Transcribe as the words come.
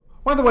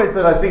One of the ways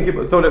that I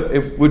thought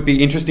it would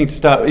be interesting to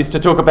start is to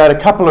talk about a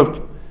couple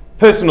of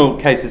personal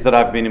cases that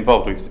I've been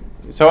involved with.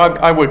 So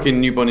I work in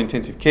newborn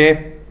intensive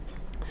care,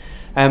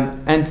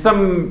 and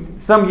some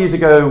years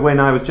ago,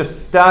 when I was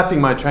just starting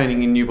my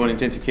training in newborn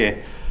intensive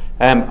care,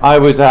 I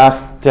was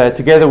asked,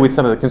 together with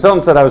some of the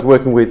consultants that I was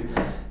working with,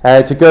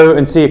 to go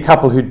and see a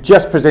couple who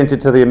just presented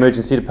to the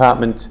emergency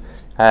department.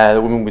 The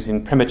woman was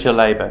in premature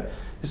labour.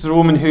 This is a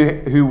woman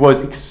who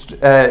was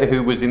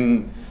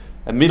in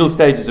middle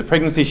stages of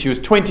pregnancy. She was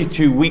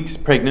 22 weeks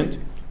pregnant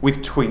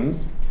with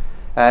twins,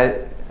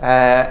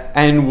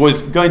 and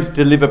was going to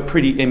deliver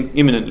pretty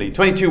imminently.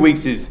 22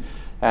 weeks is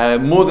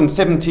more than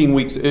 17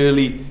 weeks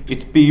early.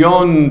 It's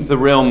beyond the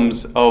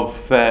realms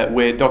of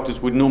where doctors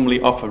would normally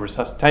offer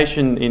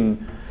resuscitation.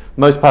 In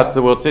most parts of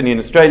the world, certainly in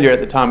Australia at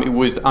the time, it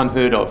was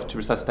unheard of to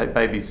resuscitate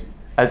babies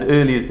as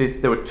early as this.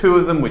 There were 2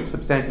 of them, which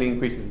substantially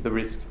increases the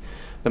risks.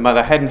 The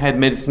mother hadn't had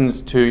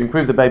medicines to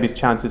improve the baby's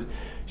chances.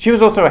 She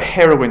was also a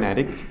heroin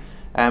addict,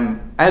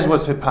 as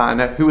was her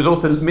partner, who was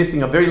also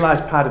missing a very large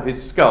part of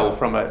his skull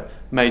from a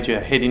major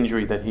head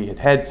injury that he had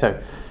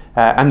had.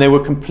 And they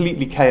were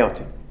completely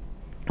chaotic.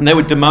 And they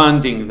were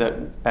demanding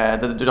that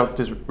the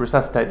doctors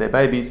resuscitate their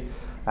babies.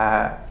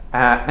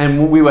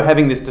 And we were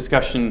having this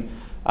discussion.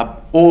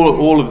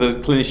 All of the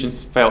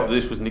clinicians felt that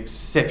this was an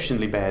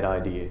exceptionally bad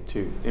idea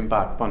to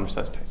embark upon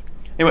resuscitation.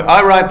 Anyway,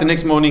 I arrived the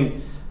next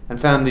morning and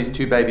found these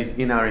 2 babies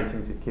in our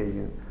intensive care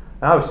unit.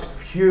 And I was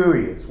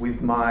furious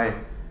with my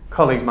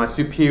colleagues, my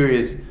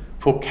superiors,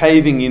 for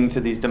caving into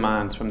these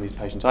demands from these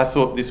patients. I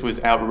thought this was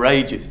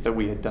outrageous that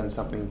we had done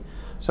something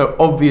so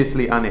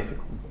obviously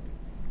unethical.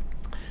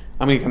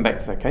 I'm going to come back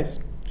to that case.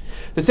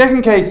 The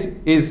second case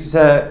is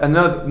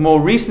another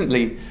more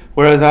recently,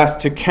 where I was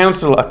asked to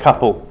counsel a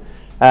couple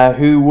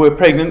who were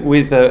pregnant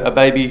with a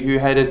baby who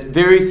had a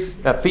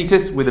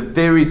fetus with a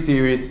very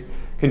serious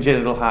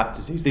congenital heart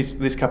disease.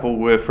 This couple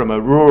were from a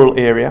rural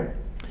area.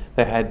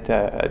 They had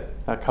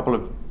a couple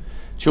of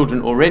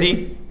children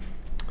already.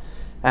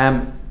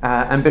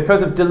 And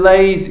because of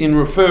delays in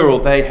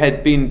referral, they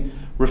had been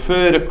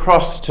referred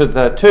across to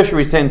the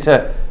tertiary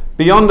centre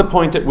beyond the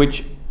point at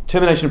which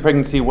termination of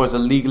pregnancy was a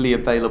legally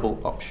available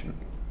option.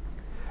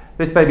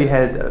 This baby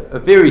has a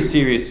very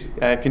serious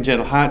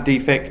congenital heart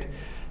defect,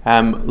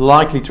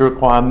 likely to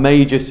require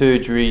major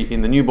surgery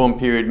in the newborn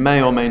period,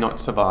 may or may not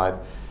survive.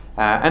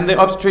 And the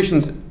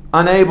obstetrician's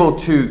unable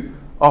to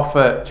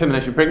offer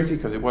termination of pregnancy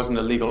because it wasn't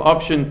a legal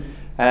option.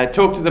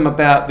 Talk to them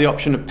about the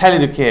option of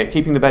palliative care,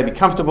 keeping the baby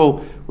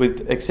comfortable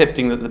with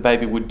accepting that the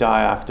baby would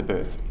die after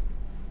birth.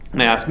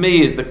 And they asked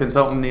me, as the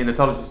consultant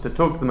neonatologist, to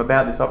talk to them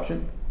about this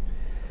option.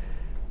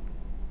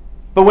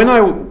 But when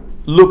I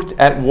looked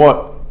at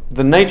what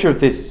the nature of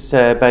this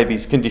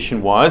baby's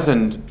condition was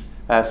and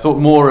thought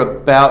more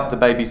about the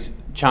baby's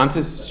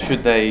chances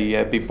should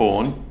they be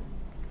born,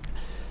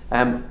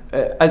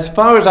 as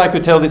far as I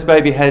could tell, this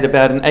baby had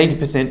about an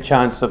 80%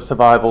 chance of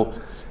survival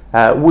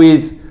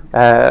with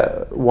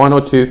 1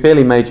 or 2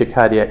 fairly major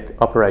cardiac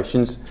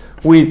operations,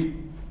 with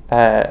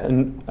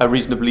a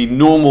reasonably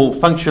normal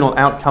functional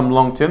outcome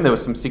long term. There were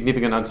some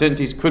significant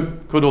uncertainties,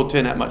 could all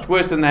turn out much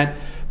worse than that,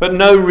 but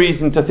no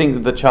reason to think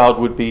that the child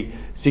would be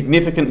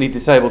significantly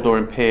disabled or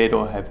impaired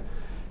or have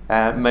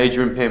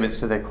major impairments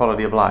to their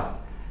quality of life.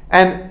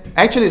 And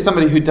actually, as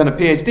somebody who'd done a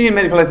PhD in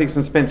medical ethics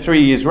and spent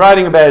 3 years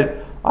writing about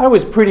it, I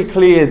was pretty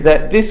clear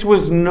that this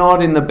was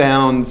not in the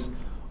bounds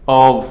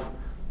of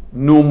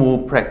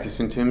normal practice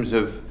in terms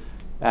of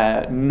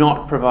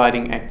not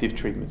providing active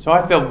treatment. So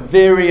I felt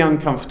very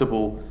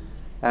uncomfortable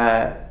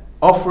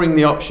offering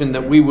the option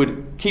that we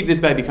would keep this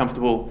baby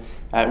comfortable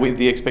with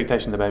the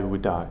expectation the baby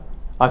would die.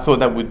 I thought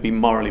that would be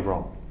morally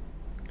wrong.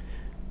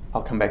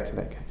 I'll come back to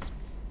that case.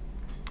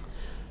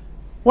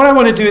 What I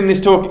want to do in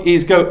this talk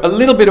is go a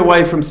little bit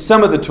away from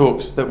some of the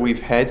talks that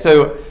we've had.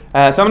 So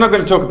I'm not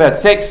going to talk about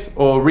sex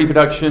or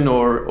reproduction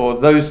or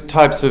those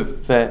types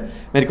of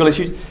medical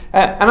issues.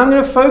 And I'm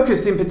going to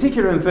focus in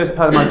particular in the first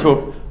part of my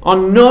talk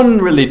on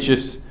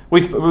non-religious.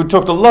 We've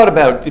talked a lot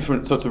about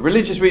different sorts of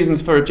religious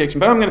reasons for objection,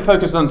 but I'm going to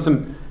focus on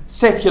some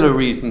secular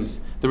reasons.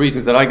 The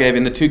reasons that I gave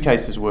in the 2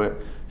 cases were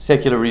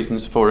secular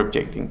reasons for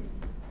objecting.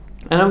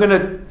 And I'm going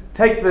to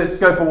take the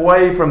scope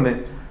away from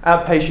the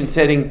outpatient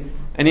setting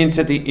and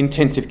into the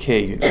intensive care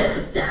unit.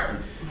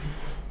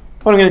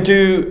 What I'm going to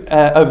do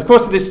over the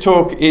course of this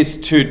talk is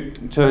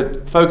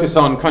to focus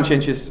on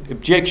conscientious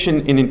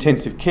objection in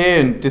intensive care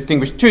and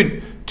distinguish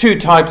two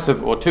types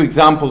of, or 2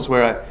 examples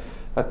where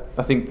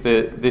I think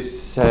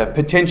this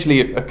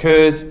potentially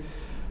occurs.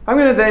 I'm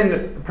going to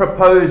then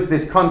propose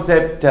this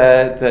concept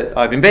that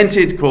I've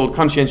invented called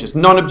conscientious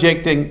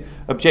non-objection.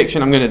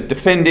 I'm going to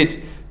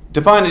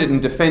define it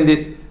and defend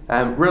it,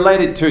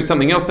 relate it to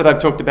something else that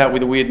I've talked about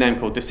with a weird name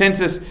called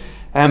dissensus,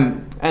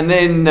 and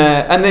then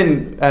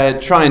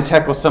try and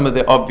tackle some of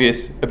the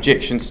obvious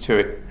objections to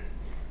it.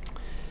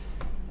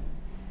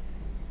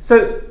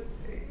 So,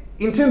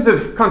 in terms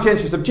of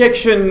conscientious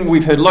objection,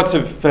 we've heard lots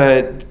of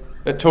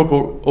talk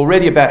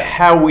already about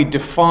how we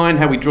define,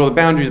 how we draw the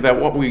boundaries,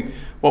 about what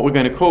what we're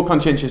going to call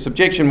conscientious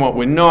objection, what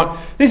we're not.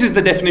 This is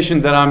the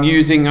definition that I'm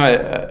using.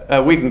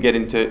 We can get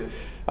into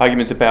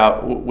arguments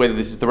about whether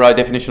this is the right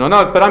definition or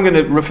not, but I'm going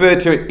to refer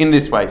to it in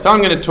this way. So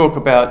I'm going to talk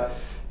about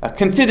a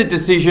considered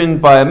decision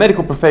by a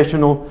medical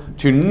professional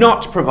to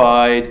not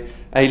provide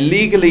a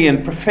legally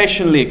and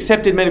professionally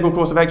accepted medical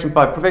course of action.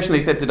 By professionally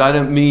accepted, I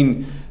don't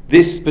mean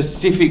this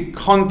specific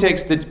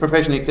context that's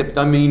professionally accepted.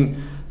 I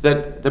mean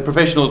that the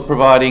professional is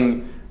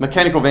providing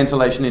mechanical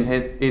ventilation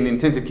in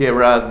intensive care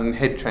rather than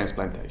head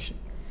transplantation.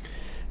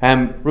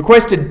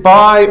 Requested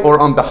by or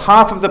on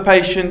behalf of the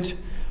patient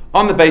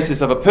on the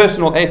basis of a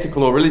personal,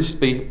 ethical or religious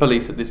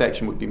belief that this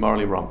action would be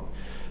morally wrong.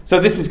 So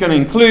this is going to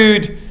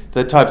include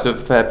the types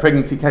of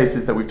pregnancy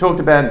cases that we've talked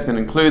about. It's going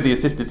to include the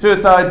assisted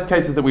suicide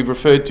cases that we've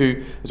referred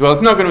to as well.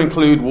 It's not going to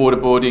include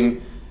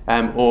waterboarding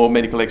or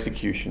medical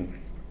execution.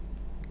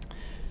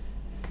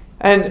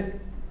 And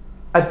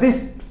at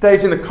this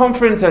stage in the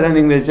conference, I don't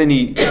think there's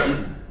any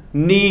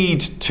need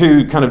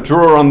to kind of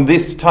draw on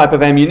this type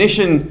of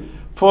ammunition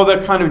for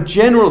the kind of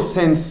general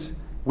sense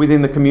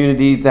within the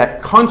community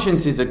that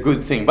conscience is a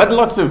good thing. But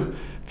lots of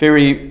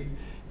very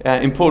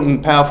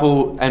important,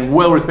 powerful, and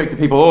well-respected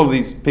people, all of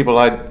these people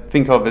I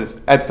think of as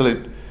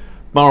absolute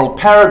moral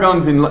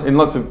paragons in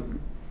lots of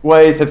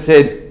ways, have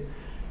said,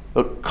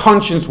 look,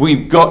 conscience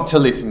we've got to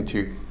listen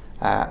to.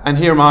 And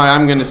here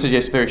I'm going to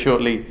suggest very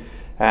shortly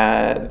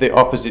the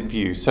opposite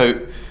view.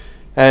 So,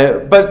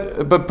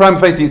 but prima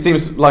facie, it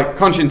seems like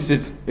conscience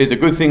is a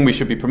good thing. We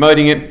should be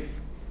promoting it.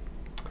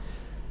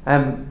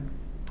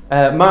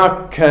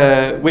 Mark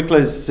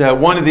Wickler's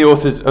one of the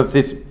authors of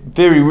this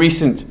very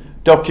recent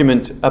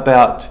document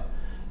about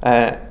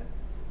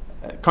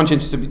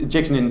conscientious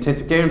objection in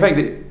intensive care. In fact,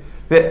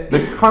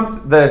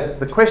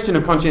 the question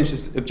of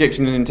conscientious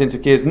objection in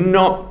intensive care is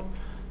not,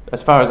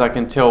 as far as I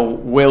can tell,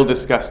 well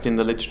discussed in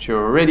the literature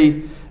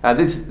already.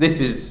 This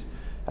is,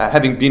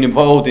 having been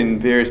involved in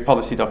various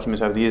policy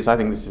documents over the years, I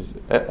think this is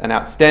an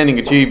outstanding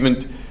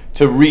achievement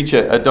to reach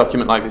a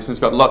document like this, and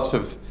it's got lots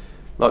of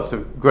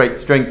great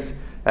strengths.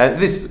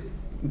 This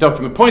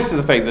document points to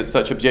the fact that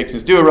such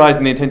objections do arise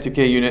in the intensive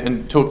care unit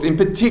and talks in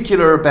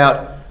particular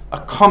about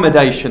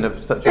accommodation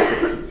of such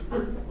objections.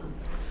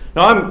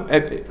 Now, I'm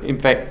in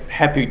fact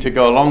happy to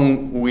go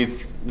along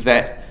with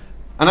that,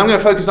 and I'm going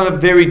to focus on a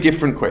very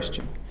different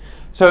question.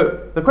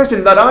 So the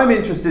question that I'm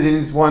interested in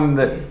is one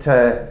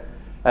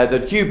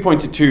that Hugh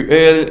pointed to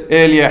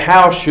earlier.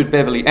 How should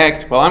Beverly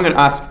act? Well, I'm going to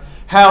ask,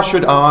 how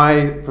should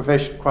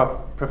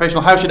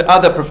how should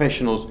other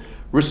professionals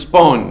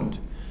respond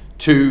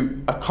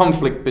to a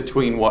conflict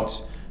between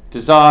what's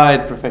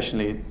desired,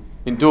 professionally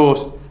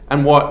endorsed,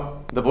 and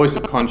what the voice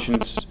of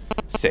conscience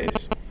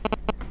says?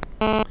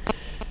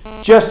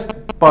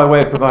 Just by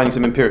way of providing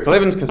some empirical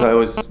evidence, because I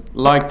always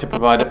like to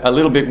provide a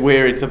little bit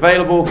where it's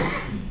available,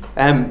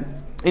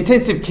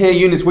 intensive care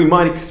units we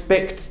might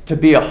expect to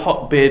be a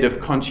hotbed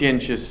of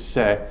conscientious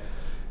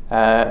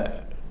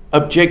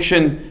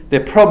objection.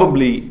 They're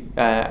probably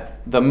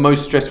the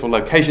most stressful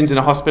locations in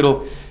a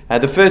hospital.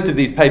 The first of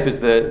these papers,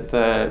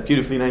 the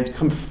beautifully named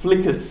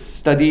Conflicus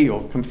study,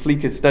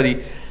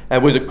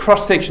 was a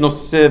cross-sectional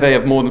survey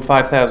of more than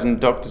 5,000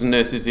 doctors and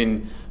nurses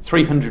in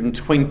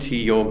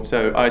 320 or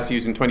so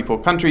ICUs in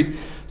 24 countries.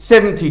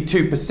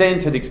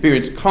 72% had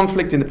experienced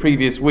conflict in the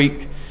previous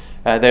week.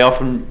 They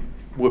often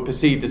were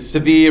perceived as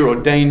severe or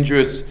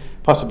dangerous,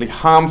 possibly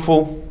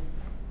harmful.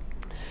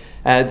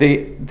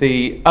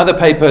 The other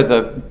paper,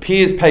 the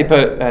Peers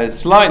paper,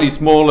 slightly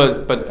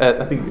smaller, but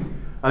I think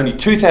only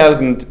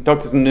 2,000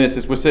 doctors and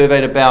nurses were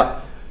surveyed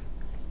about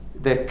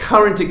their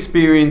current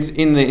experience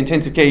in the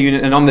intensive care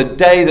unit, and on the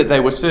day that they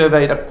were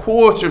surveyed, a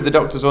quarter of the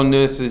doctors or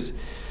nurses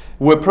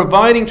were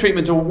providing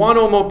treatment to one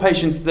or more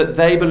patients that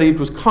they believed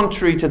was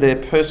contrary to their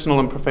personal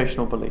and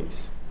professional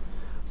beliefs.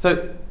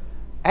 So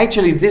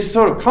actually, this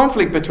sort of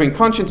conflict between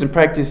conscience and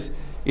practice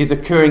is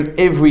occurring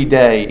every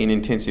day in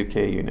intensive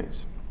care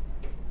units.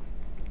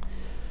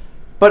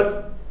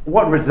 But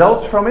what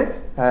results from it?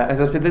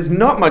 As I said, there's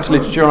not much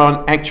literature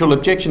on actual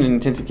objection in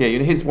intensive care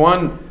unit. Here's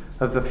one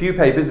of the few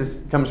papers.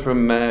 This comes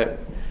from a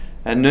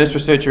nurse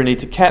researcher,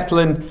 Anita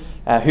Kaplan,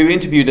 who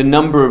interviewed a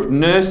number of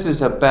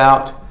nurses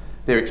about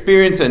their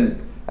experience,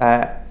 and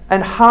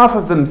half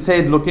of them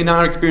said, look, in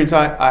our experience,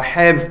 I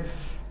have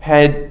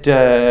had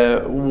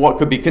what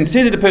could be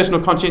considered a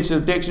personal conscientious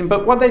objection,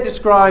 but what they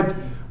described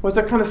was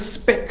a kind of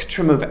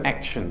spectrum of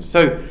actions.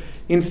 So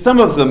in some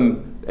of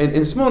them,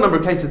 in a small number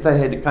of cases, they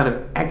had kind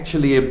of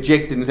actually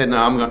objected and said, no,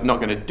 I'm not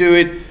going to do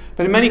it.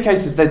 But in many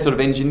cases, they'd sort of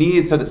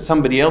engineered so that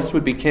somebody else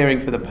would be caring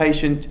for the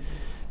patient,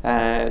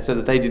 so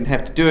that they didn't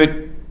have to do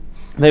it.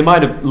 They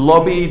might have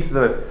lobbied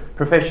the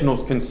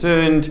professionals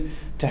concerned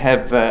to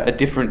have a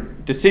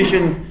different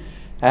decision.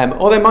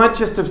 Or they might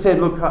just have said,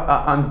 look,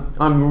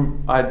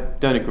 I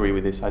don't agree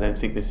with this. I don't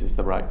think this is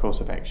the right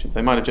course of action. So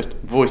they might have just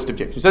voiced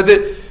objections.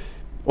 So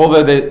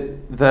although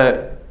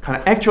the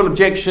kind of actual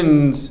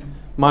objections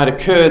might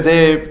occur,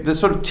 they're the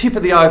sort of tip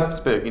of the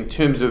iceberg in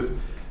terms of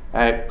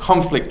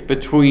conflict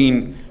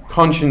between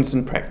conscience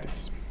and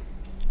practice.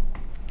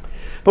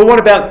 But what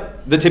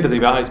about the tip of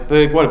the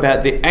iceberg? What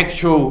about the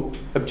actual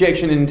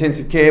objection in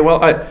intensive care?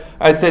 Well,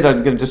 I said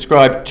I'm going to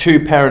describe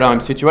two paradigm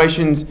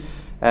situations.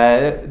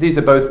 These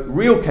are both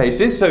real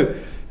cases. So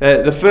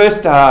the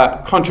first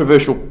are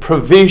controversial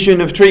provision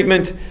of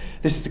treatment.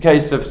 This is the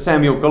case of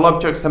Samuel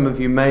Golubchuk. Some of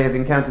you may have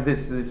encountered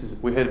this.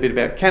 We heard a bit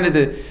about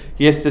Canada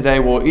yesterday,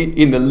 or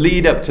in the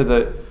lead up to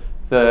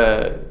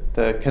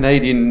the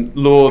Canadian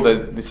law.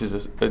 This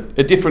is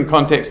a different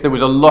context. There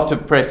was a lot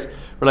of press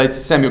related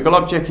to Samuel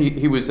Golubchuk.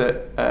 He was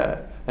an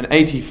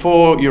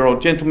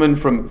 84-year-old gentleman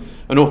from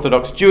an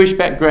Orthodox Jewish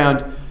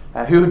background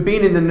who had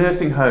been in the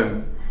nursing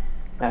home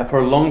for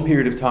a long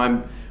period of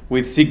time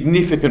with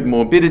significant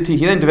morbidity.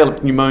 He then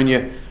developed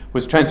pneumonia,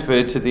 was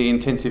transferred to the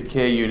intensive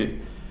care unit,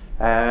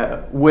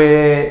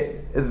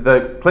 where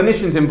the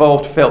clinicians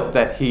involved felt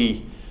that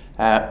he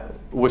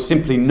was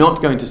simply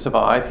not going to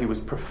survive. He was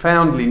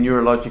profoundly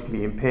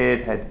neurologically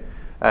impaired,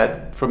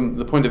 had, from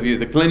the point of view of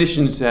the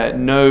clinicians,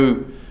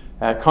 no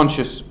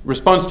conscious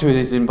response to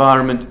his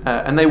environment,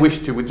 and they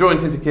wished to withdraw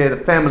intensive care.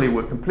 The family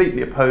were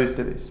completely opposed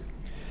to this.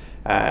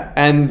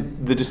 And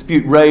the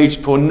dispute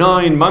raged for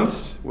 9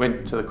 months,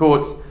 went to the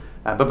courts,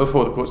 but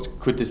before the courts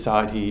could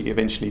decide, he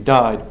eventually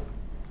died.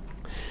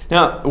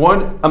 Now,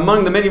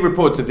 among the many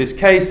reports of this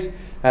case,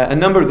 a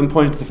number of them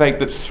pointed to the fact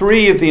that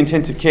 3 of the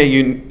intensive care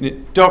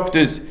unit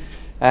doctors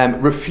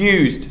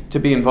refused to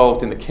be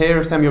involved in the care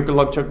of Samuel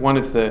Golubchuk. One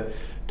of the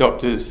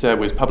doctors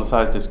was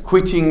publicised as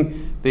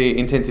quitting the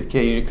intensive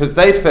care unit because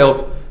they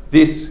felt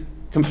this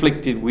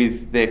conflicted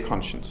with their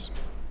conscience.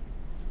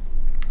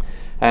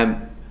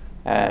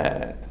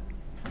 The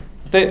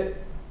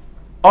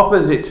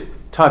opposite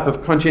type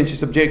of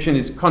conscientious objection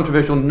is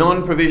controversial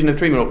non-provision of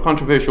treatment, or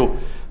controversial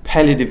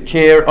palliative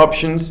care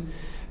options.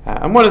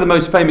 And one of the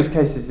most famous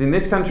cases in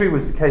this country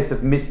was the case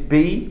of Miss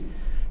B.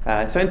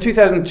 So in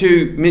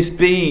 2002, Miss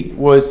B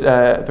was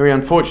a very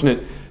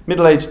unfortunate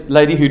middle-aged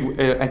lady who'd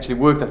actually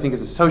worked, I think,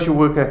 as a social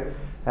worker.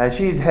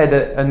 She'd had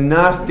a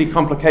nasty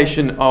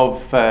complication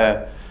of,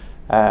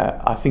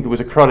 I think it was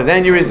a carotid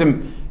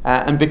aneurysm,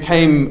 and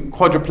became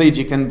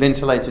quadriplegic and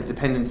ventilator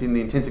dependent in the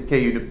intensive care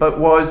unit, but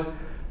was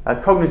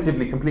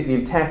cognitively completely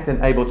intact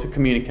and able to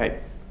communicate.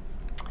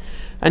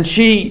 And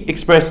she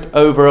expressed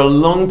over a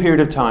long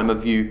period of time a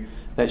view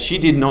that she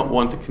did not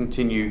want to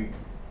continue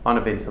on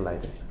a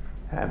ventilator.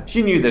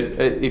 She knew that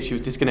if she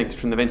was disconnected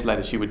from the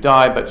ventilator she would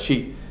die, but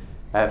she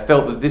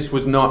felt that this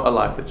was not a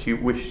life that she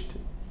wished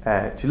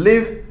to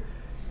live.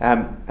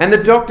 And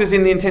the doctors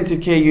in the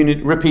intensive care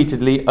unit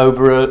repeatedly,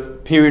 over a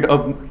period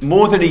of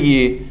more than a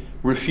year,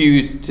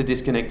 refused to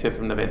disconnect her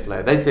from the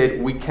ventilator. They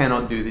said, "We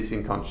cannot do this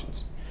in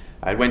conscience."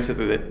 I went to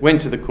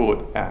the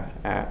court,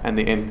 and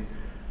the end.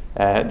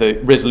 The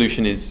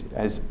resolution is,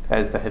 as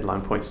the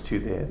headline points to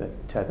there,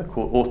 that the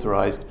court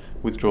authorised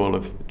withdrawal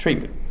of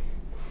treatment.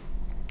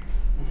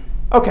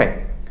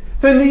 Okay,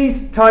 so in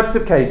these types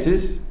of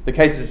cases, the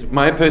cases,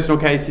 my personal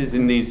cases,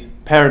 in these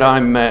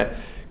paradigm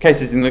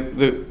cases in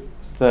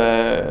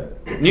the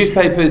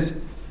newspapers,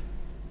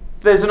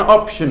 there's an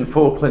option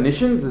for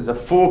clinicians. There's a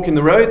fork in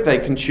the road. They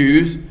can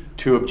choose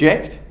to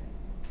object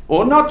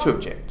or not to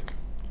object.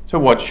 So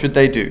what should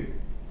they do?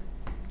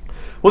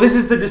 Well, this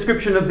is the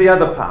description of the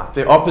other path,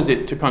 the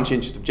opposite to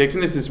conscientious objection.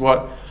 This is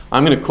what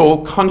I'm going to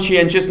call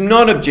conscientious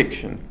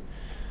non-objection.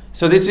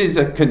 So this is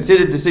a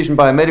considered decision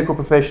by a medical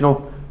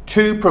professional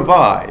to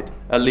provide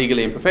a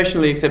legally and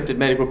professionally accepted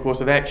medical course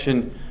of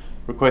action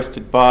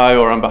requested by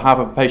or on behalf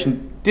of a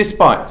patient,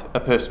 despite a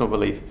personal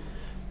belief,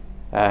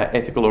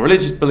 ethical or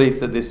religious belief,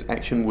 that this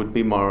action would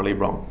be morally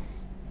wrong.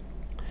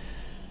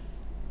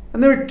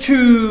 And there are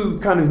 2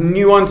 kind of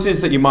nuances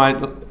that you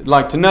might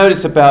like to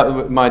notice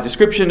about my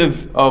description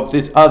of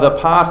this other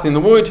path in the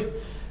wood.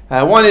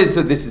 One is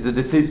that this is a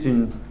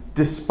decision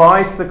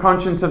despite the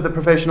conscience of the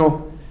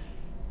professional.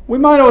 We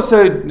might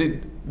also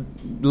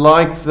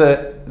like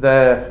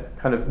the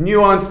kind of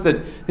nuance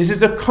that this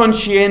is a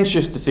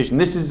conscientious decision.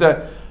 This is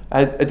a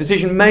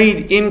decision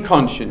made in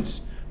conscience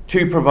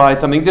to provide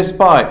something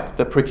despite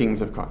the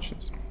prickings of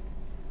conscience.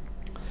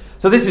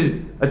 So this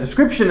is a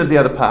description of the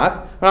other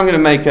path, but I'm going to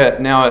make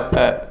now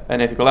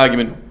an ethical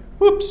argument.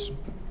 Whoops!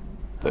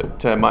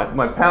 That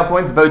my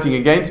PowerPoint's voting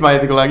against my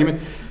ethical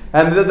argument,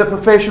 and that the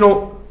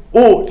professional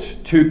ought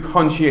to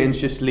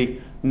conscientiously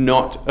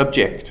not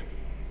object.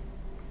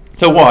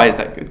 So why is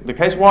that the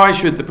case? Why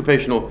should the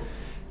professional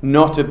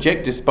not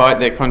object despite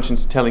their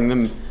conscience telling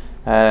them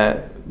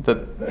that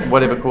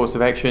whatever course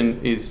of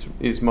action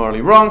is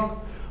morally wrong?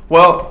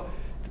 Well,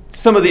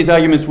 some of these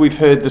arguments we've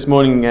heard this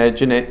morning,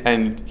 Jeanette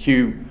and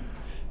Hugh,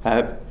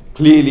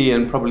 clearly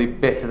and probably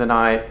better than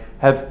I,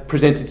 have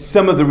presented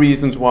some of the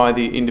reasons why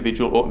the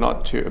individual ought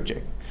not to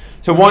object.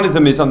 So one of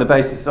them is on the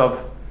basis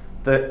of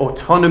the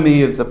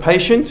autonomy of the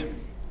patient.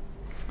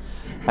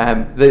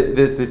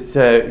 There's this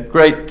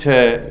great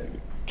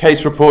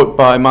case report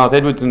by Miles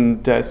Edwards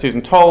and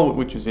Susan Toll,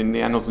 which was in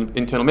the Annals of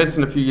Internal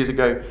Medicine a few years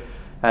ago.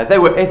 They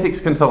were ethics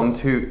consultants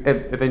who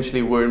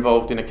eventually were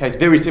involved in a case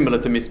very similar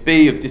to Miss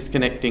B of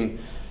disconnecting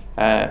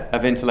a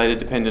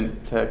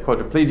ventilator-dependent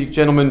quadriplegic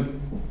gentleman.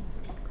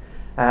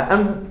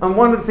 And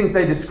one of the things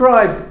they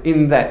described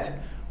in that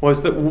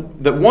was that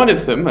one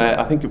of them,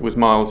 I think it was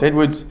Miles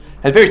Edwards,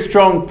 had very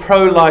strong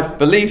pro-life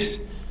beliefs,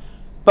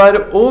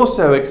 but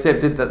also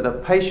accepted that the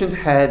patient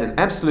had an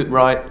absolute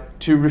right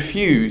to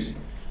refuse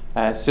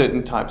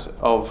certain types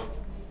of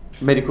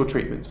medical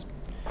treatments.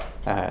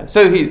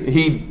 So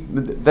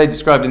they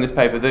described in this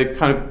paper the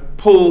kind of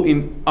pull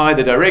in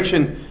either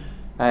direction,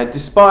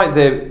 despite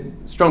their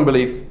strong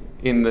belief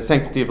in the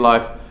sanctity of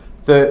life.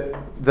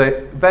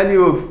 The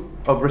value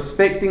of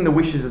respecting the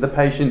wishes of the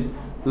patient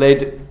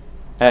led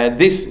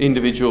this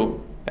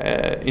individual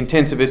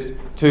intensivist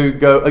to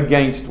go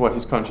against what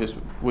his conscience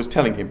was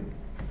telling him.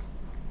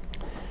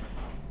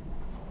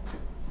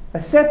 A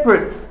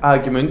separate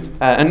argument,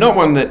 and not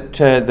one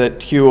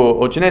that Hugh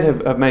or Jeanette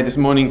have made this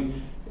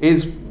morning,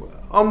 is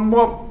on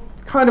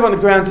the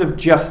grounds of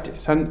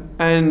justice,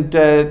 and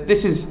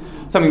this is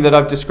something that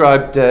I've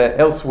described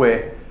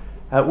elsewhere,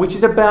 which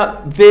is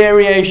about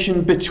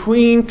variation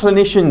between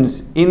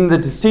clinicians in the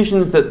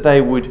decisions that they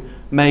would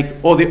make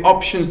or the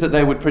options that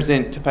they would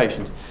present to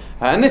patients.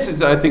 And this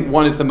is, I think,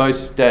 one of the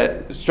most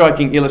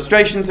striking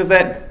illustrations of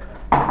that.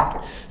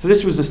 So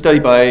this was a study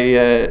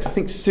by, I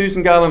think,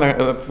 Susan Garland,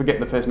 I forget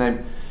the first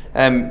name,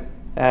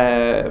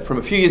 from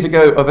a few years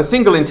ago, of a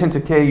single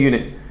intensive care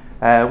unit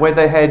where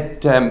they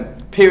had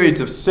periods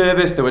of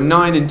service. There were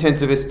 9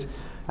 intensivists.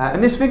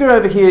 And this figure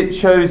over here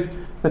shows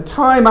the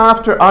time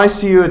after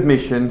ICU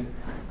admission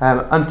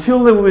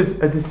until there was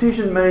a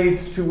decision made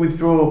to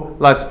withdraw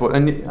life support.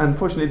 And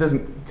unfortunately, it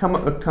doesn't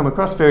come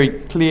across very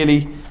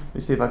clearly. Let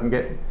me see if I can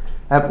get...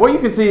 what you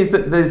can see is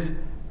that there's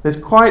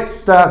quite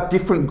stark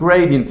different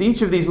gradients.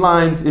 Each of these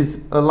lines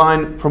is a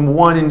line from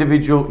one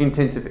individual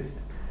intensivist.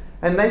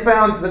 And they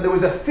found that there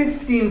was a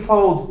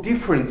 15-fold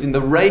difference in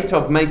the rate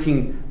of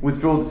making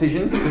withdrawal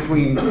decisions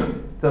between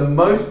the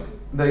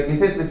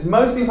intensivists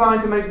most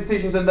inclined to make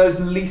decisions and those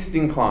least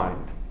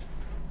inclined.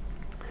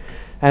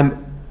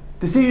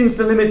 Decisions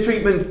to limit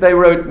treatment, they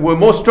wrote, were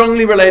more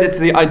strongly related to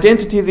the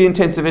identity of the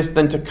intensivist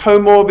than to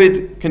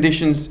comorbid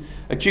conditions,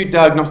 acute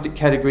diagnostic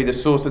category, the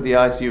source of the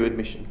ICU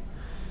admission.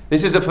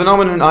 This is a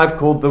phenomenon I've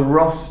called the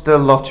roster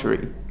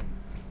lottery.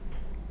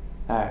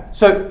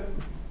 So,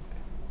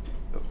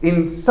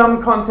 in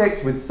some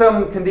contexts, with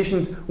some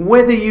conditions,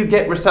 whether you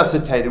get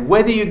resuscitated,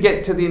 whether you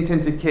get to the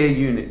intensive care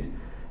unit,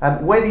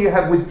 whether you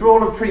have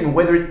withdrawal of treatment,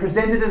 whether it's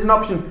presented as an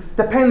option,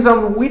 depends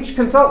on which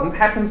consultant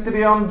happens to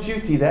be on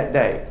duty that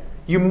day.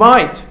 You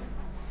might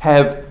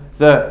have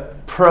the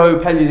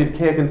pro-palliative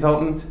care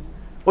consultant,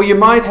 or you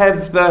might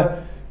have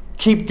the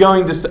keep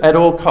going at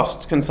all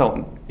costs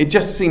consultant. It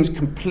just seems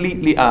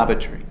completely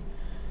arbitrary.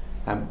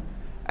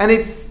 And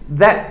it's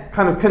that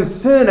kind of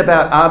concern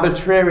about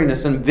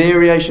arbitrariness and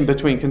variation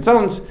between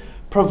consultants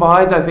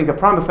provides, I think, a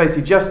prima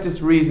facie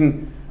justice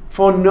reason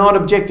for not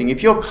objecting.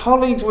 If your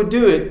colleagues would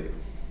do it,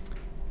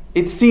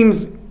 it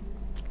seems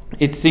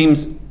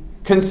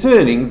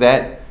concerning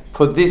that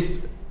for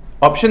this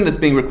option that's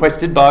being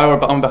requested by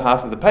or on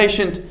behalf of the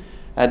patient,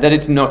 that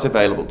it's not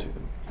available to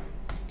them.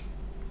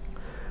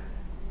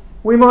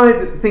 We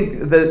might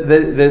think that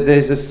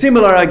there's a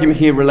similar argument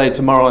here related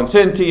to moral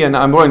uncertainty, and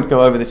I won't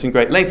go over this in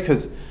great length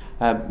because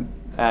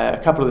a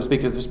couple of the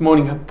speakers this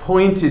morning have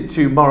pointed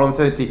to moral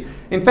uncertainty.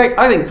 In fact,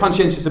 I think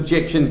conscientious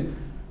objection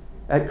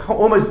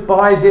almost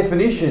by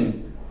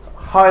definition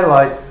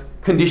highlights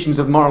conditions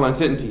of moral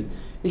uncertainty.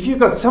 If you've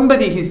got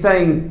somebody who's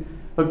saying,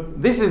 look,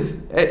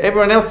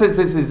 everyone else says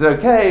this is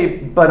okay,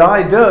 but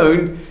I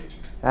don't,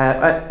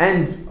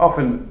 and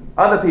often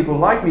other people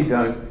like me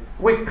don't,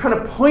 we're kind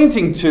of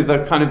pointing to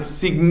the kind of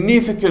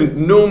significant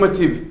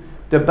normative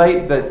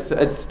debate that's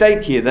at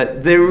stake here,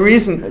 that there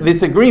isn't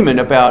this agreement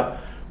about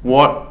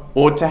what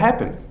ought to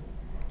happen.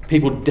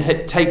 People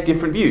take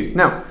different views.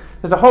 Now,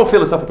 there's a whole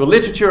philosophical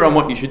literature on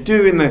what you should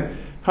do in the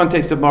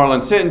context of moral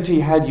uncertainty.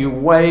 How do you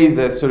weigh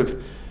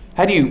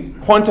how do you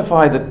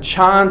quantify the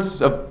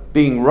chance of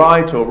being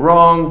right or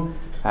wrong?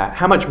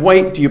 How much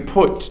weight do you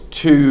put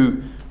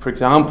to, for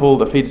example,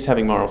 the fetus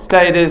having moral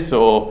status,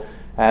 or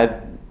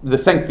the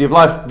sanctity of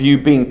life view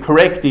being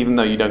correct even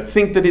though you don't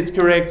think that it's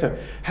correct? So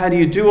how do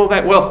you do all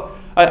that? Well,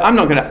 I'm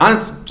not going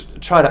to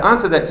try to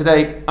answer that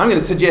today. I'm going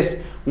to suggest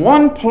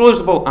one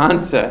plausible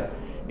answer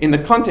in the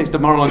context of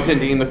moral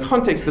uncertainty, in the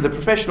context of the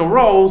professional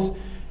roles,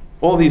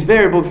 all these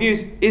variable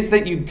views, is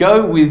that you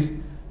go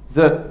with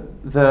the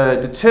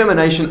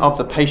determination of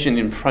the patient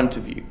in front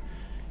of you.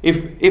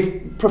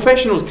 If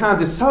professionals can't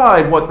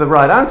decide what the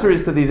right answer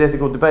is to these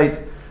ethical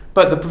debates,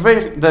 but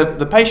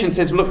the patient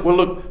says,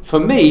 look, for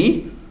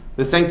me,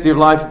 the sanctity of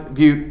life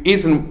view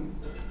isn't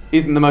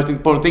the most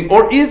important thing,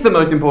 or is the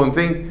most important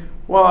thing,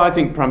 well, I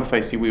think prima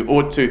facie the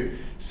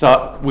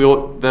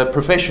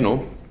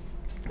professional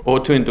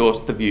ought to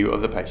endorse the view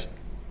of the patient.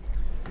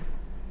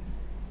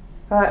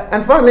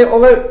 And finally,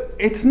 although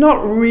it's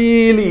not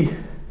really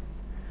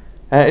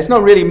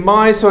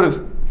my sort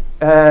of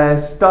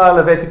style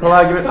of ethical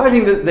argument, I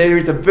think that there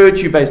is a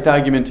virtue-based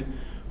argument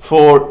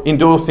for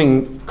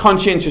endorsing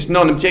conscientious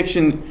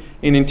non-objection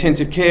in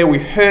intensive care. We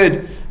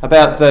heard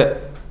about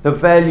the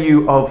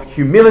value of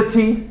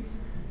humility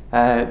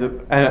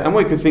and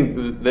we could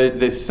think that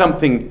there's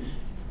something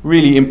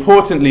really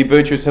importantly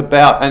virtuous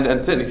about,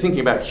 and certainly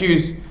thinking about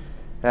Hugh's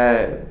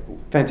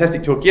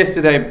fantastic talk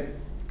yesterday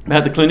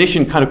about the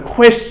clinician kind of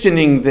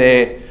questioning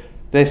their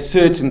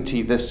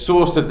certainty, the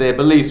source of their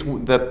beliefs,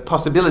 the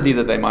possibility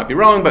that they might be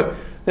wrong, but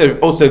there are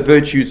also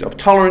virtues of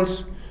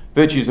tolerance,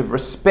 virtues of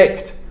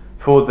respect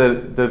for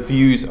the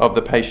views of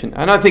the patient.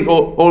 And I think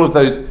all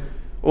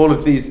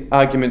of these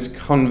arguments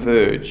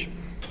converge.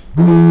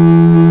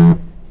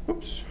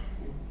 Oops.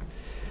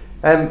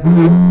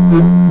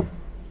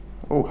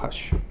 Oh,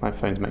 hush, my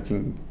phone's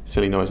making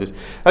silly noises.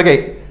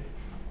 Okay,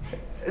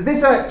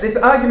 this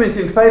argument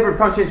in favour of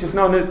conscientious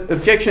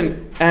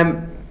non-objection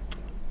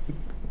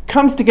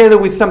comes together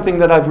with something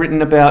that I've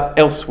written about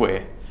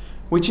elsewhere,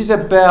 which is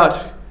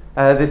about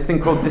this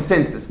thing called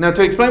dissensus. Now,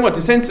 to explain what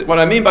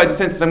I mean by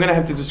dissensus, I'm going to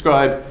have to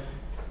describe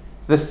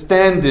the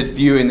standard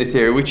view in this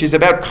area, which is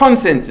about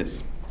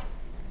consensus.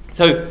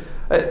 So,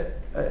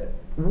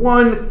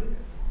 one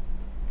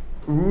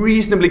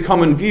reasonably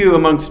common view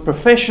amongst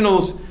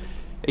professionals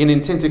in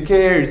intensive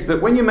care is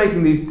that when you're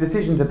making these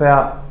decisions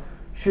about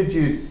should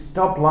you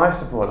stop life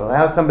support,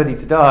 allow somebody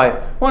to die,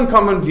 one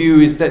common view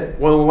is that,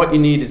 well, what you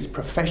need is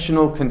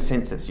professional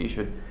consensus. You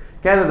should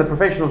gather the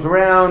professionals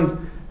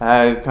around,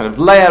 kind of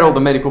lay out all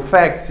the medical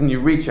facts, and you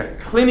reach a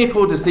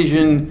clinical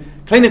decision,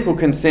 clinical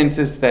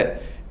consensus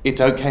that it's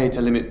okay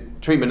to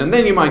limit treatment. And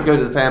then you might go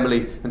to the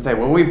family and say,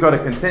 well, we've got a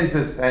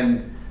consensus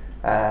and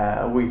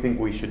we think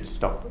we should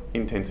stop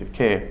intensive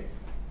care.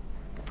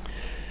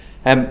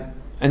 And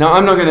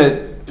I'm not going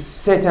to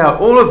set out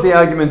all of the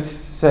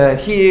arguments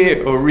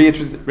here or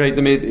reiterate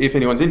them if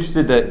anyone's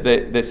interested.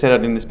 They're set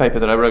out in this paper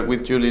that I wrote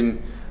with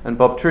Julian and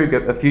Bob Trug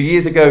a few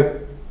years ago.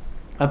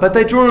 But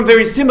they draw on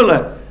very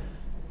similar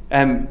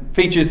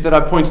features that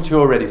I pointed to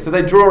already. So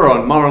they draw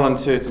on moral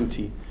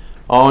uncertainty,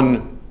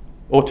 on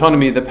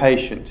autonomy of the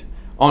patient,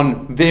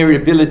 on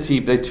variability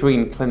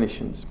between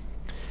clinicians.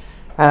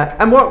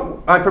 And what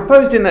I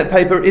proposed in that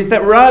paper is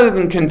that rather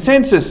than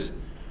consensus,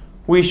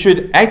 we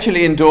should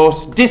actually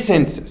endorse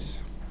dissensus.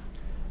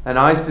 And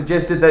I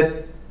suggested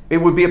that it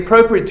would be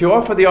appropriate to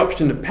offer the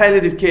option of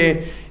palliative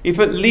care if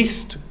at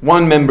least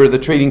one member of the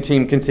treating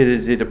team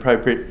considers it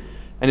appropriate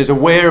and is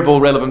aware of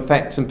all relevant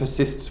facts and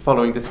persists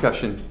following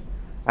discussion.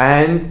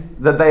 And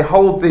that they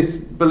hold this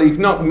belief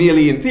not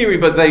merely in theory,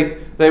 but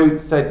they would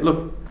say,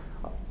 look,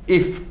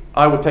 if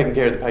I were taking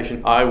care of the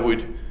patient, I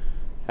would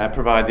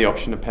provide the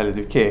option of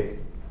palliative care.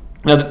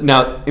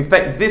 Now, in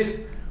fact,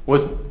 this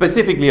was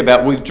specifically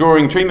about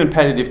withdrawing treatment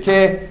palliative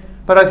care,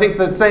 but I think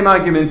the same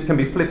arguments can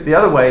be flipped the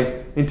other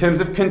way in terms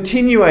of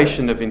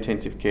continuation of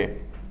intensive care.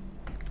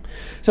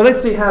 So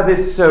let's see how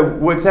this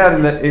works out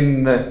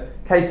in the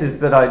cases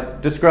that I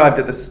described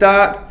at the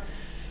start.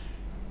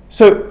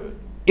 So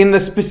in the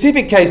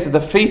specific case of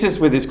the fetus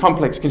with his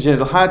complex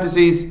congenital heart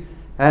disease,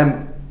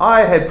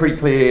 I had pretty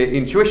clear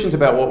intuitions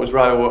about what was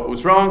right or what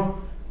was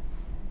wrong,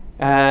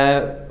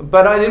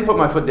 but I didn't put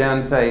my foot down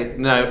and say,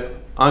 no,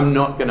 I'm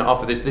not going to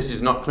offer this. This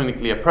is not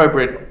clinically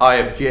appropriate. I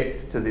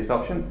object to this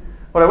option.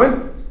 What I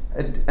went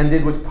and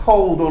did was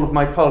polled all of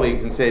my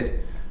colleagues and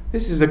said,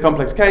 this is a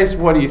complex case.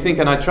 What do you think?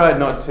 And I tried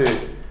not to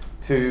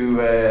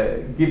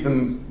give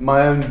them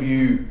my own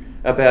view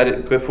about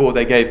it before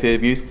they gave their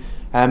views.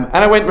 And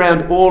I went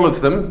round all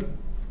of them,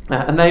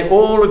 and they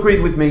all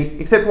agreed with me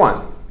except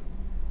one.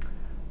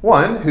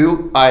 One,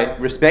 who I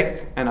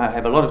respect and I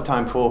have a lot of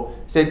time for,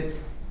 said,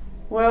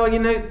 well,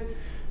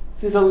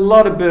 there's a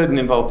lot of burden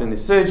involved in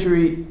this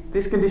surgery.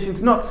 This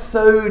condition's not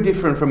so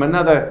different from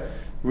another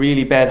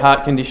really bad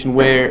heart condition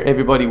where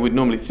everybody would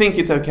normally think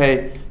it's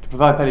okay to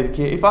provide palliative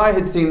care. If I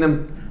had seen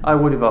them, I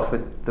would have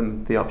offered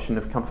them the option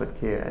of comfort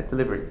care at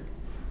delivery.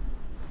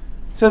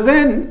 So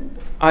then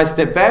I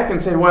stepped back and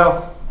said,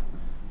 well,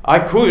 I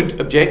could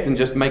object and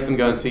just make them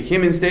go and see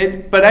him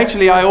instead, but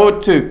actually I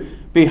ought to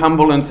be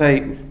humble and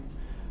say,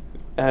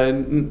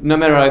 no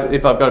matter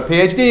if I've got a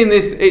PhD in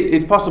this,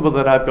 it's possible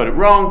that I've got it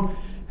wrong.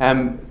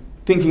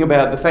 Thinking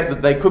about the fact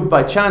that they could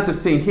by chance have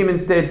seen him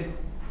instead,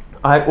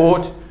 I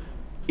ought,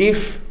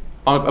 if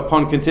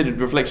upon considered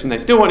reflection they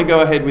still want to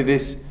go ahead with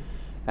this,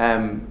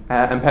 and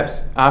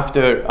perhaps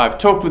after I've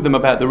talked with them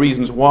about the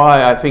reasons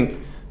why I think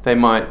they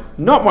might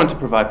not want to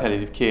provide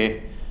palliative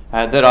care,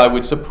 that I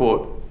would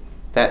support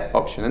that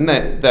option. And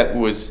that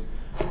was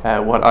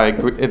what I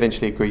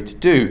eventually agreed to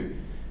do.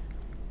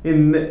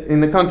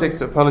 In the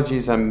context,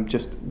 apologies, I'm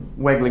just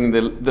waggling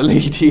the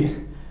lead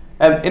here.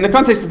 In the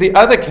context of the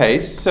other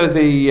case, so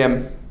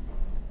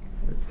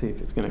let's see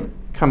if it's going to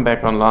come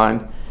back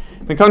online.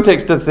 In the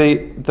context of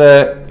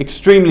the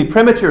extremely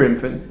premature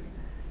infant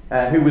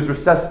who was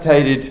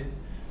resuscitated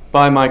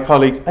by my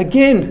colleagues,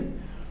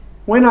 again,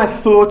 when I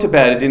thought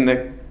about it in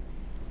the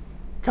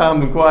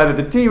calm and quiet of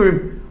the tea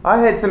room, I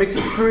had some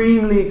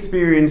extremely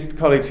experienced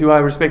colleagues who I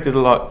respected a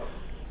lot,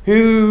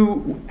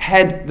 who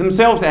had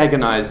themselves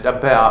agonized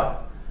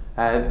about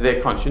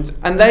their conscience,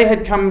 and they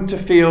had come to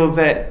feel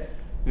that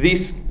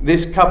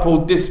this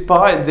couple,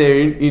 despite their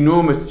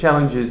enormous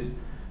challenges,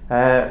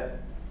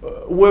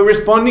 were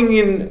responding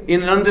in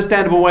an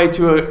understandable way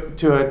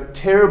to a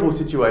terrible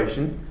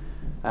situation,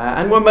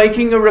 and were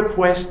making a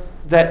request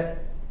that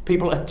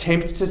people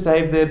attempt to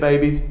save their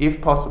babies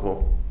if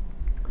possible.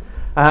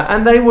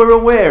 And they were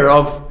aware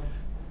of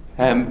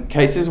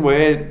cases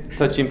where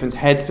such infants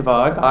had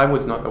survived. I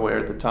was not aware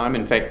at the time.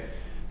 In fact,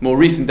 more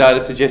recent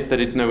data suggests that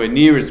it's nowhere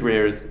near as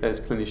rare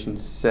as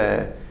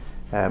clinicians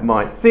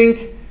might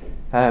think.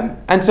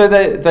 And so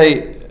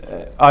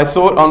I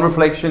thought on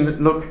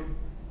reflection, look,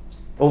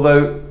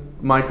 although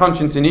my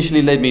conscience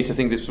initially led me to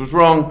think this was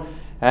wrong,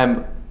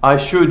 I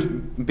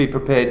should be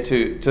prepared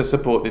to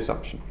support this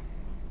option.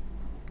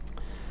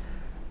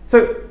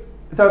 So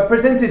I've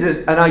presented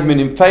an argument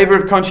in favour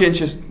of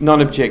conscientious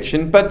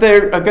non-objection, but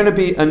there are going to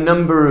be a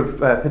number of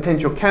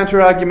potential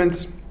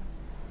counter-arguments.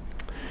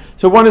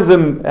 So one of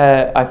them,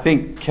 I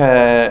think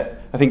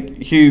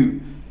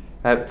Hugh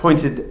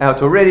pointed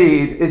out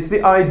already, is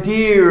the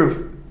idea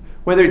of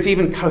whether it's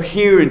even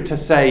coherent to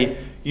say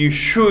you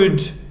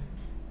should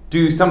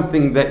do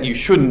something that you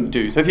shouldn't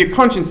do. So if your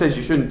conscience says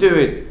you shouldn't do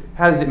it,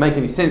 how does it make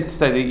any sense to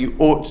say that you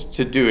ought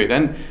to do it?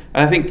 And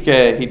I think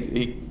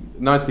he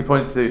nicely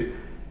pointed to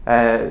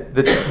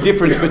the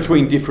difference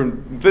between different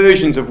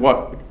versions of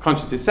what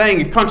conscience is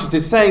saying. If conscience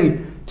is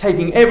saying,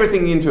 taking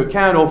everything into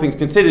account, all things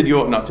considered, you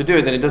ought not to do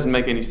it, then it doesn't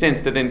make any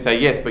sense to then say,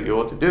 yes, but you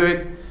ought to do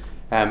it.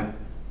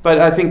 But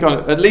I think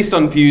at least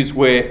on views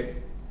where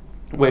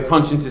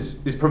conscience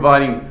is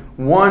providing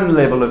one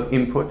level of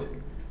input,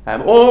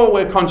 or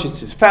where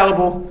conscience is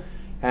fallible,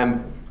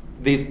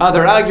 these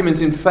other arguments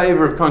in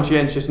favour of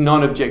conscientious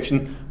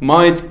non-objection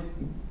might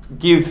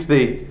give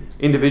the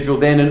individual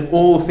then an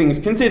all things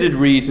considered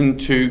reason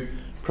to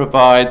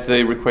provide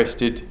the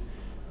requested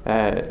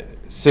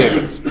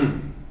service.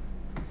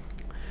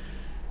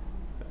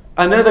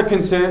 Another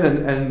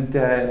concern, and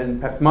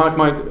perhaps Mark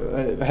might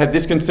have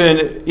this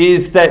concern,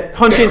 is that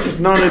conscientious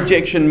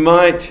non-objection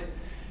might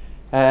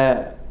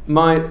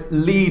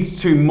lead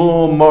to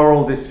more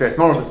moral distress.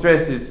 Moral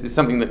distress is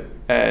something that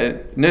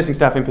nursing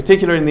staff in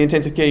particular in the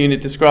intensive care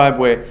unit describe,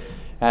 where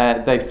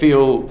they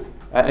feel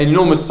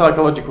enormous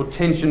psychological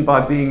tension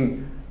by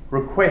being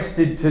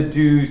requested to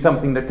do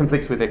something that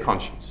conflicts with their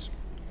conscience.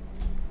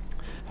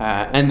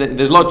 And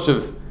there's lots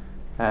of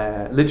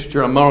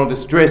literature on moral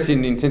distress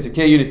in the intensive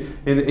care unit.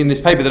 In this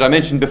paper that I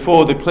mentioned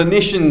before, the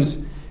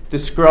clinicians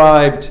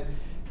described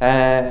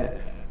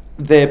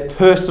their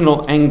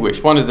personal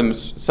anguish. One of them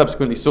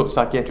subsequently sought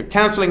psychiatric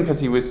counselling because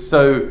he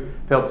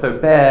felt so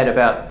bad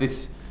about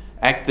this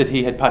act that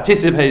he had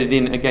participated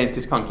in against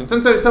his conscience.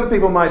 And so some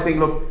people might think,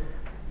 look,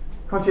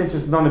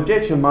 conscientious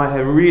non-objection might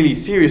have really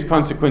serious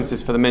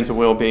consequences for the mental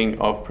well-being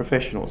of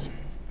professionals.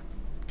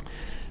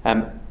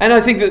 And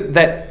I think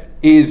that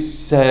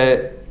is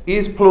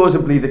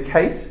plausibly the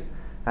case.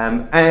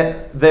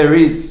 There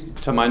is,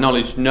 to my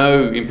knowledge,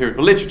 no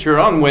empirical literature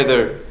on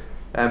whether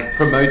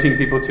promoting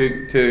people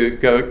to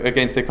go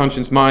against their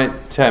conscience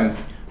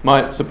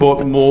might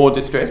support more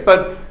distress.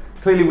 But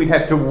clearly we'd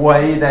have to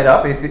weigh that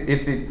up if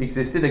it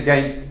existed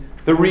against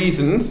the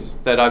reasons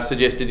that I've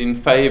suggested in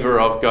favour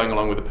of going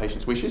along with the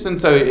patient's wishes.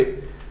 And so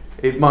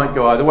it might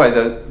go either way.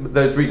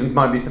 Those reasons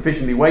might be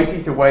sufficiently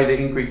weighty to weigh the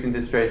increase in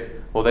distress,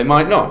 or they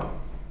might not.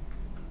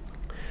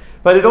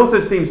 But it also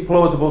seems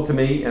plausible to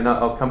me, and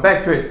I'll come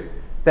back to it,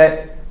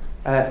 that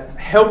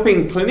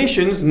helping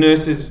clinicians,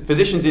 nurses,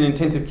 physicians in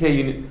intensive care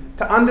unit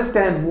to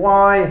understand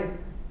why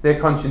their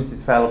conscience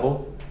is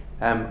fallible,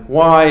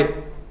 why,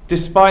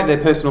 despite their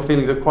personal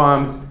feelings or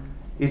qualms,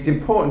 it's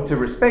important to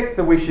respect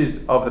the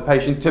wishes of the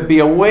patient, to be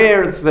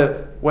aware of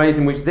the ways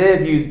in which their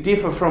views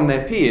differ from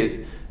their peers,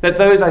 that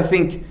those, I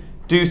think,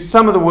 do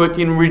some of the work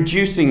in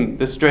reducing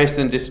the stress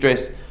and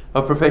distress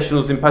of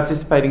professionals in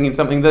participating in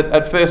something that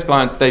at first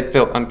glance they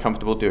felt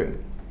uncomfortable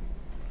doing.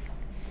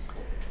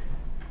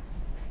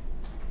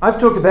 I've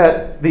talked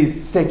about these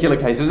secular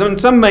cases,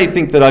 and some may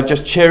think that I've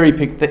just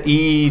cherry-picked the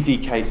easy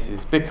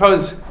cases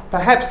because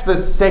perhaps the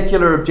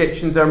secular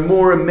objections are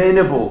more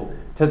amenable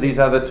to these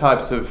other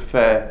types of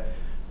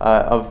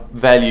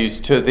values,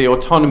 to the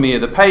autonomy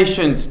of the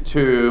patient,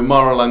 to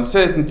moral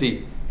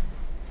uncertainty.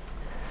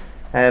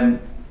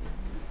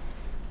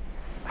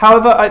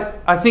 However,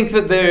 I think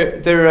that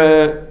there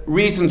are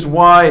reasons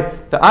why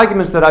the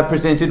arguments that I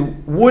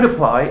presented would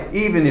apply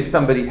even if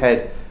somebody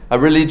had a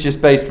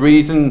religious-based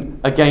reason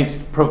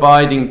against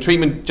providing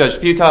treatment. Judge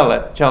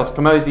Futile, Charles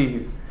Camozzi,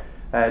 who's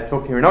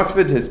talked here in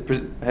Oxford,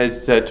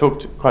 has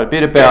talked quite a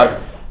bit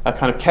about a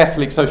kind of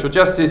Catholic social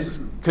justice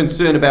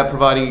concern about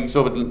providing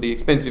exorbitantly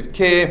expensive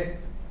care.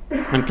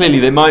 And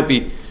clearly there might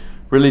be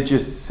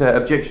religious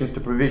objections to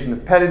provision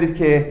of palliative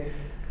care.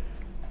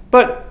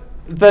 But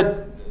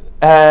that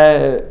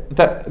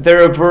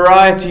there are a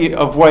variety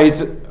of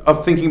ways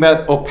of thinking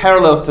about, or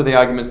parallels to the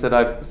arguments that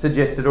I've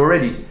suggested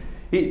already.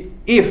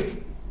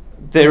 If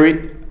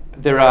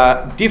there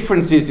are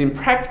differences in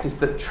practice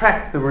that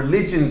track the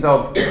religions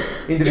of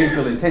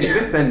individual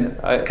intensivists, and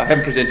I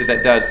haven't presented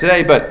that data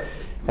today, but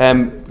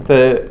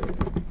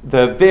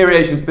the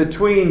variations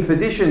between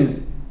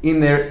physicians in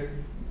their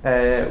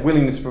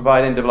willingness to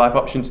provide end-of-life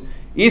options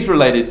is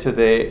related to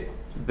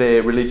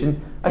their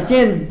religion.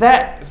 Again,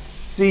 that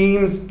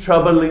seems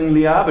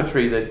troublingly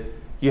arbitrary, that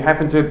you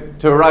happen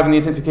to arrive in the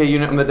intensive care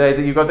unit on the day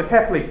that you've got the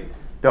Catholic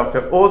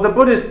doctor, or the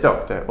Buddhist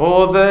doctor,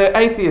 or the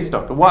atheist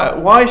doctor.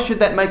 Why should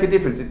that make a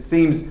difference? It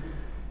seems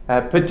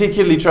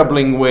particularly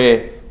troubling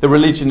where the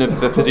religion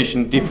of the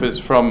physician differs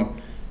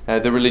from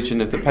the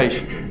religion of the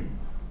patient.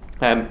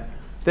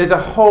 There's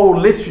a whole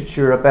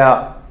literature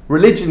about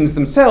religions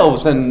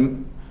themselves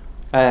and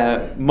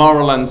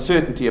moral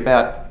uncertainty,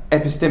 about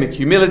epistemic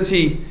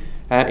humility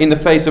in the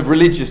face of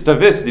religious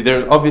diversity.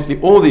 There are obviously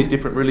all these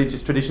different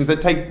religious traditions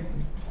that take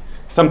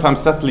sometimes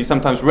subtly,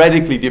 sometimes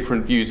radically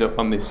different views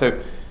on this. So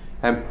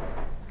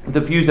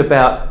the views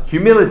about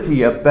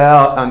humility,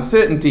 about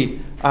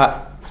uncertainty,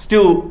 are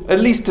still, at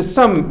least to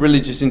some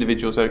religious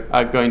individuals,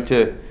 are going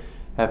to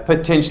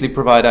potentially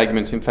provide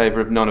arguments in favour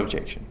of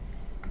non-objection.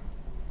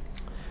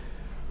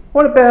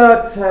 What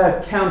about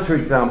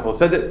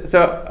counterexamples?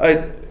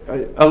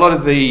 A lot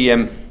of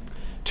the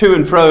to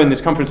and fro in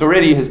this conference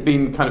already has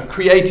been kind of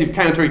creative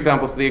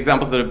counterexamples to the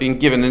examples that have been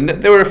given, and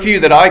there were a few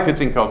that I could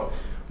think of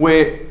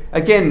where,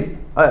 again,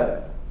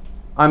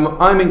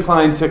 I'm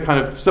inclined to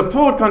kind of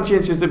support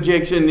conscientious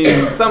objection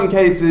in some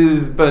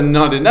cases, but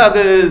not in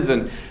others.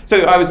 And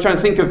so I was trying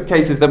to think of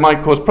cases that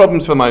might cause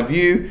problems for my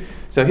view.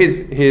 So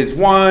here's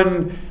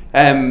one.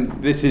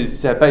 This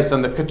is based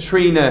on the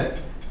Katrina,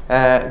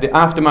 the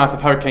aftermath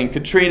of Hurricane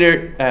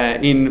Katrina.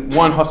 In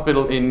one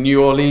hospital in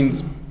New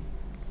Orleans,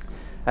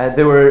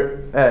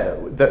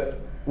 that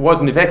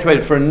wasn't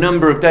evacuated for a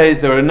number of days.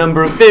 There were a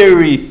number of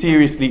very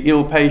seriously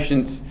ill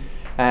patients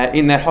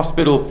in that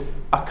hospital.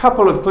 A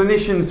couple of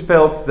clinicians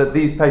felt that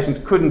these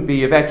patients couldn't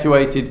be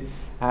evacuated,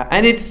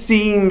 and it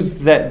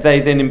seems that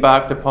they then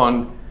embarked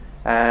upon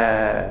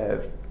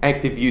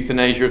active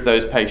euthanasia of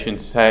those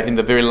patients in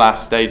the very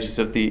last stages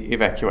of the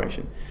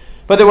evacuation.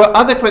 But there were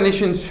other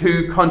clinicians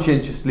who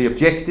conscientiously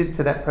objected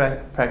to that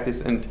practice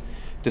and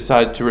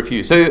decided to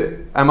refuse. So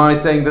am I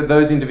saying that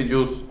those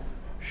individuals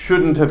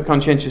shouldn't have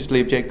conscientiously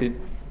objected?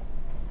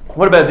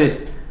 What about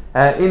this?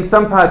 In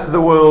some parts of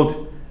the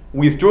world,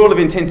 withdrawal of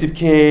intensive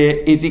care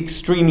is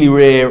extremely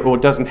rare or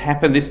doesn't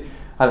happen.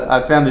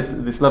 I found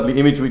this lovely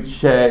image,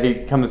 which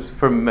it comes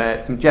from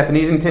some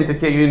Japanese intensive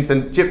care units,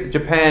 and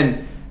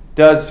Japan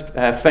does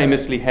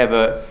famously have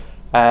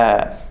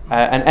an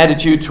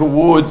attitude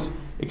towards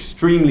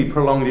extremely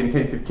prolonged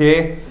intensive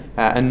care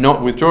and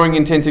not withdrawing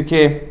intensive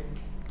care.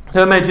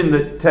 So imagine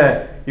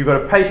that you've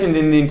got a patient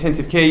in the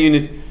intensive care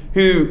unit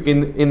who,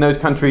 in those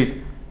countries,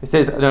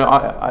 says,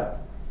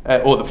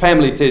 or the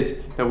family says,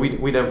 no,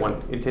 we don't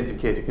want intensive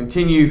care to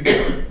continue.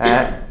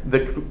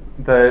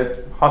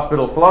 The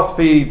hospital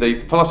philosophy,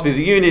 the philosophy of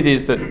the unit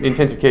is that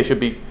intensive care should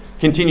be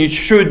continued.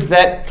 Should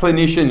that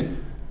clinician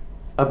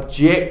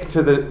object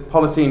to the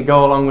policy and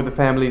go along with the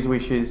family's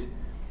wishes?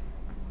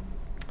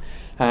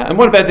 And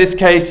what about this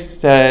case?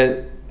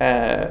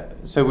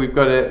 So we've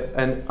got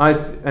an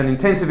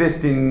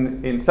intensivist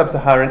in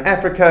sub-Saharan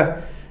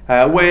Africa,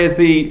 where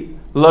the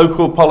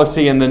local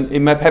policy and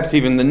perhaps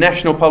even the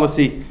national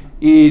policy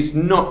is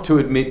not to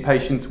admit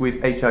patients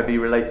with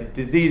HIV-related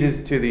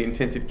diseases to the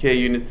intensive care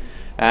unit.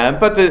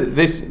 But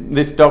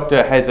this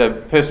doctor has a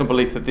personal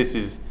belief that this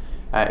is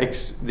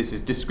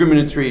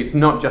discriminatory. It's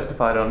not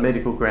justified on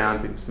medical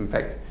grounds. It's in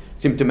fact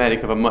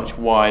symptomatic of a much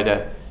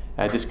wider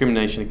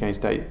discrimination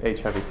against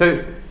HIV.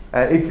 So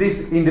if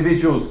this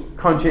individual's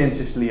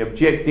conscientiously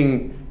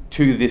objecting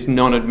to this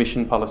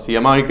non-admission policy,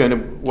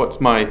 what's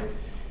my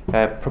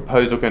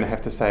proposal going to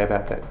have to say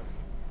about that?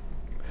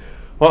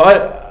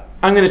 Well,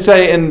 I'm going to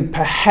say, and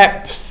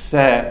perhaps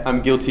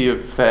I'm guilty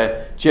of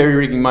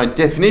jerry-rigging my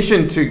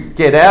definition to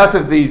get out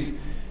of these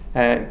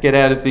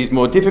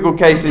more difficult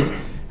cases.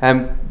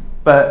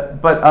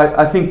 But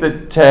I think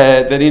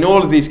that in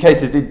all of these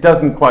cases it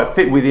doesn't quite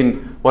fit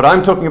within what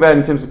I'm talking about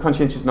in terms of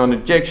conscientious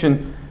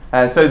non-objection.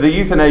 So the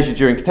euthanasia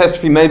during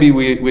catastrophe, maybe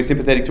we're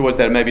sympathetic towards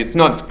that, maybe it's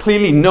not. It's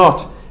clearly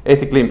not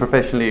ethically and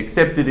professionally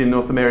accepted in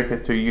North America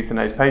to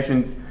euthanize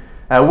patients.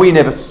 We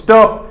never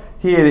stop.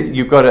 Here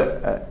you've got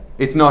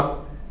it's not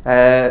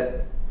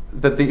that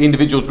the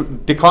individuals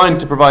decline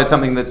to provide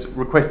something that's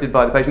requested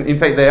by the patient. In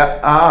fact, they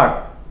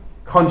are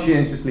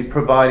conscientiously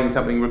providing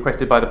something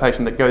requested by the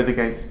patient that goes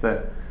against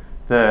the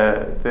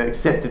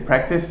accepted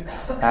practice.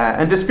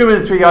 And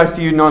discriminatory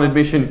ICU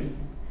non-admission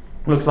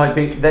looks like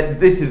that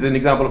this is an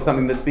example of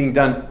something that's being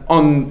done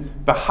on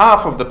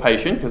behalf of the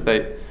patient, because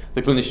the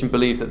clinician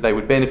believes that they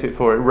would benefit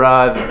for it,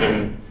 rather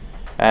than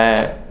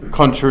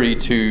contrary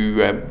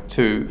to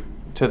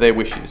their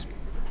wishes.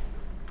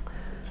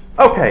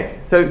 Okay,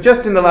 so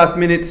just in the last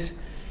minute,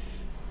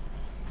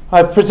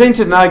 I've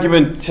presented an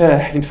argument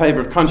in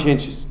favour of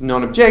conscientious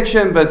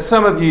non-objection, but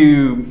some of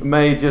you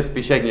may just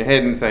be shaking your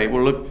head and say,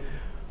 well, look,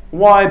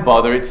 why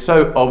bother? It's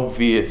so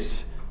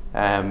obvious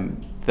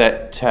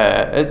that,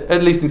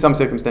 at least in some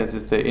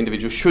circumstances, the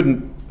individual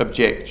shouldn't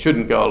object,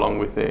 shouldn't go along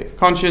with their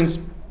conscience.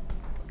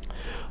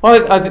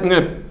 Well, I think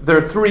there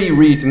are three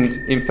reasons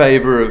in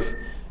favour of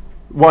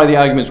why the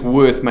argument's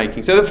worth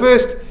making. So the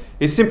first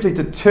is simply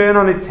to turn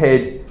on its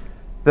head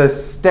the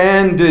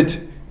standard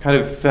kind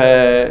of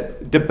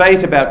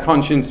debate about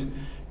conscience,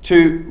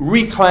 to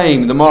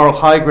reclaim the moral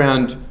high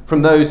ground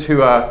from those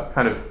who are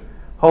kind of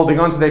holding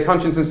on to their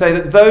conscience and say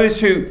that those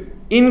who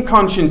in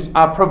conscience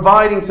are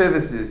providing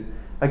services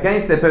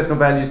against their personal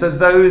values, that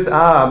those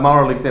are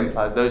moral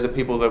exemplars. Those are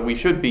people that we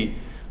should be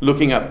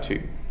looking up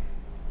to.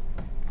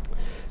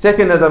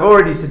 Second, as I've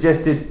already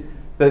suggested,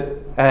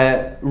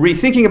 that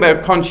rethinking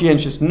about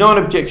conscientious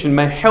non-objection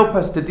may help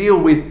us to deal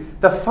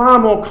with the far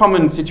more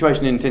common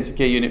situation in intensive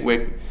care unit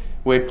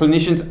where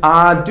clinicians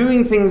are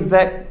doing things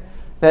that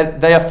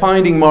they are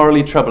finding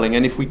morally troubling,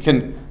 and if we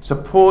can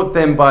support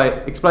them by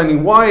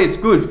explaining why it's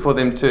good for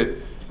them to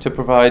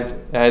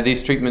provide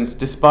these treatments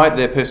despite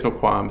their personal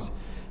qualms,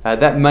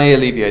 that may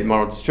alleviate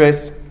moral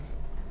distress.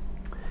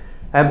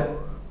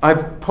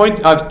 I've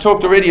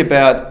talked already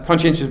about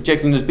conscientious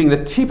objection as being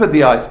the tip of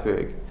the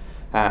iceberg.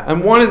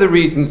 And one of the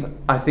reasons,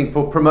 I think,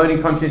 for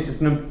promoting conscientious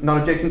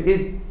non-objection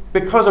is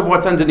because of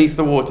what's underneath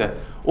the water.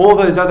 All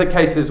those other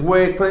cases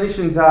where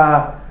clinicians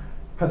are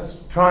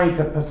trying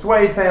to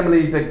persuade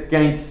families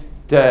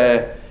against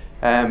to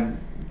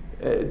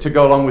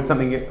go along with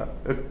something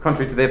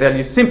contrary to their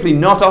values, simply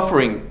not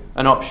offering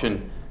an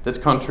option that's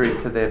contrary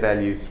to their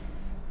values.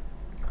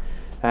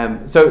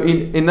 So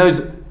in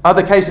those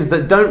other cases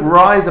that don't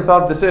rise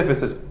above the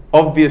surface as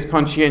obvious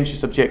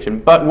conscientious objection,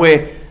 but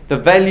where the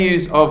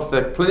values of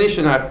the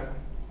clinician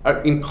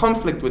are in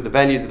conflict with the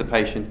values of the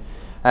patient,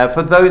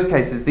 for those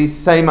cases, these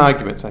same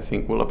arguments, I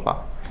think, will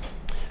apply.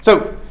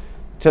 So,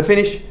 to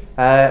finish,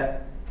 I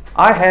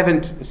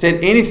haven't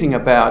said anything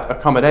about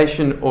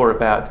accommodation or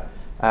about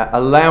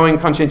allowing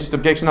conscientious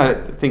objection. I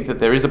think that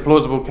there is a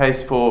plausible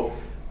case for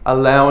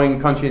allowing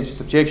conscientious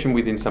objection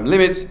within some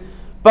limits,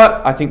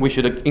 but I think we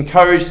should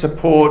encourage,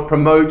 support,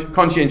 promote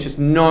conscientious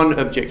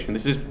non-objection.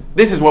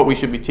 This is what we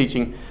should be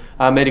teaching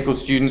our medical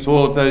students,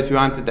 all of those who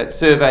answered that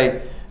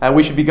survey.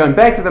 We should be going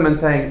back to them and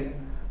saying,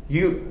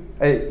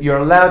 you're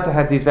allowed to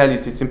have these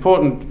values. It's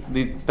important,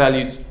 the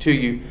values to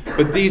you,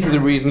 but these are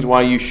the reasons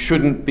why you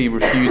shouldn't be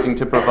refusing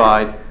to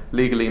provide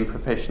legally and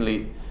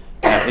professionally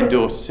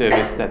endorsed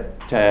service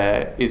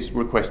that is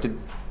requested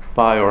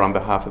by or on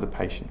behalf of the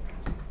patient.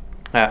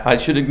 I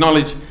should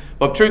acknowledge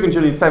Bob Trug and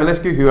Julian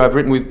Stavelescu, who I've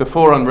written with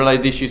before on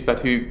related issues, but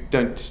who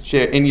don't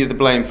share any of the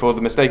blame for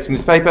the mistakes in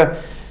this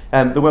paper.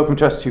 The Wellcome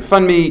Trust who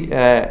fund me,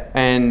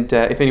 and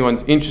if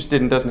anyone's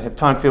interested and doesn't have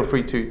time, feel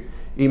free to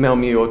email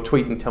me or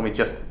tweet and tell me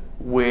just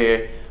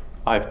where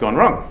I've gone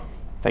wrong.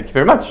 Thank you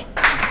very much.